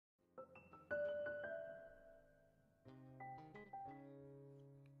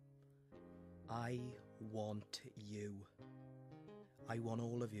I want you. I want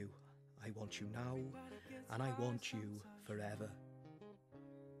all of you. I want you now, and I want you forever.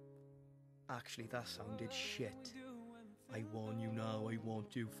 Actually, that sounded shit. I want you now, I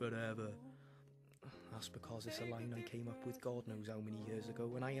want you forever. That's because it's a line I came up with God knows how many years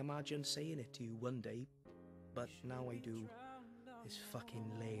ago, and I imagined saying it to you one day, but now I do. It's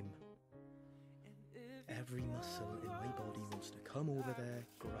fucking lame. Every muscle in my body wants to come over there,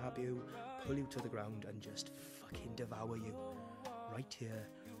 grab you, pull you to the ground and just fucking devour you. Right here,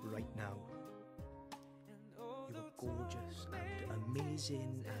 right now. You're gorgeous and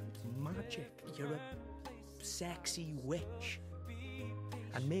amazing and magic. You're a sexy witch.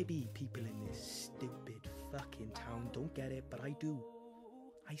 And maybe people in this stupid fucking town don't get it, but I do.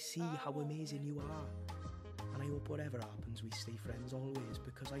 I see how amazing you are. And I hope whatever happens, we stay friends always,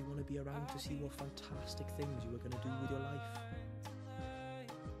 because I want to be around to see what fantastic things you are going to do with your life.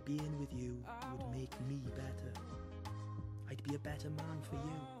 Being with you would make me better. I'd be a better man for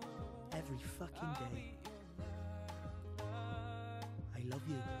you every fucking day. I love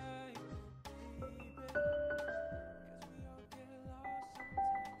you.